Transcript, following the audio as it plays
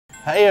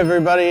Hey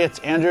everybody, it's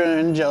Andrew and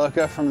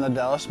Angelica from the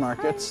Dallas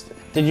Markets.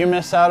 Did you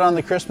miss out on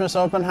the Christmas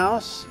open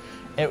house?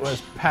 It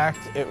was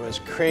packed, it was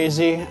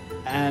crazy,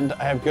 and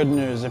I have good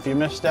news. If you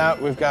missed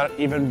out, we've got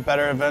even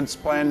better events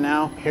planned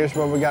now. Here's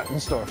what we got in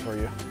store for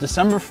you.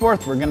 December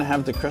 4th, we're gonna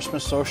have the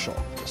Christmas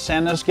social.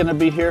 Santa's gonna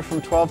be here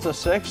from 12 to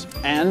 6,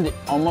 and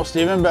almost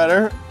even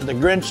better, the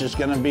Grinch is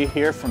gonna be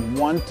here from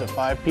 1 to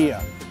 5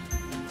 p.m.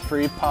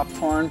 Free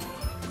popcorn,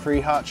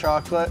 free hot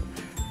chocolate.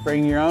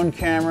 Bring your own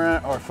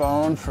camera or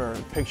phone for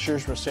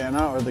pictures with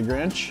Santa or the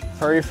Grinch.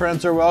 Furry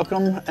friends are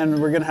welcome,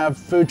 and we're gonna have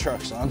food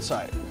trucks on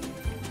site.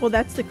 Well,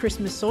 that's the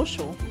Christmas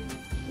social.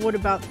 What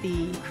about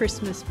the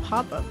Christmas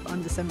pop-up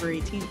on December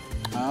 18th?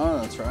 Oh,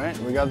 that's right.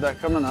 We got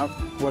that coming up.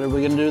 What are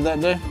we gonna do that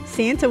day?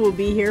 Santa will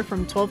be here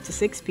from 12 to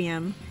 6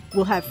 p.m.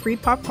 We'll have free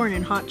popcorn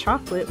and hot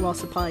chocolate while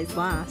supplies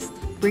last.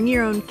 Bring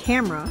your own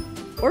camera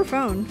or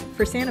phone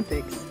for Santa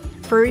pics.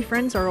 Furry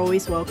friends are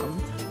always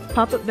welcomed.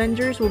 Pop-up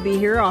vendors will be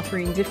here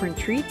offering different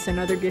treats and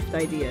other gift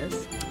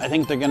ideas. I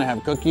think they're gonna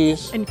have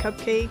cookies. And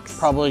cupcakes.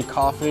 Probably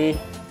coffee.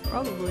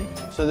 Probably.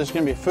 So there's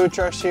gonna be food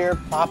trucks here,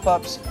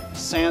 pop-ups,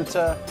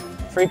 Santa,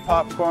 free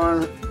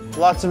popcorn,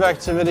 lots of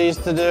activities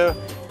to do.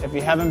 If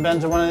you haven't been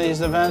to one of these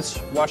events,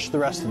 watch the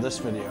rest of this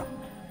video.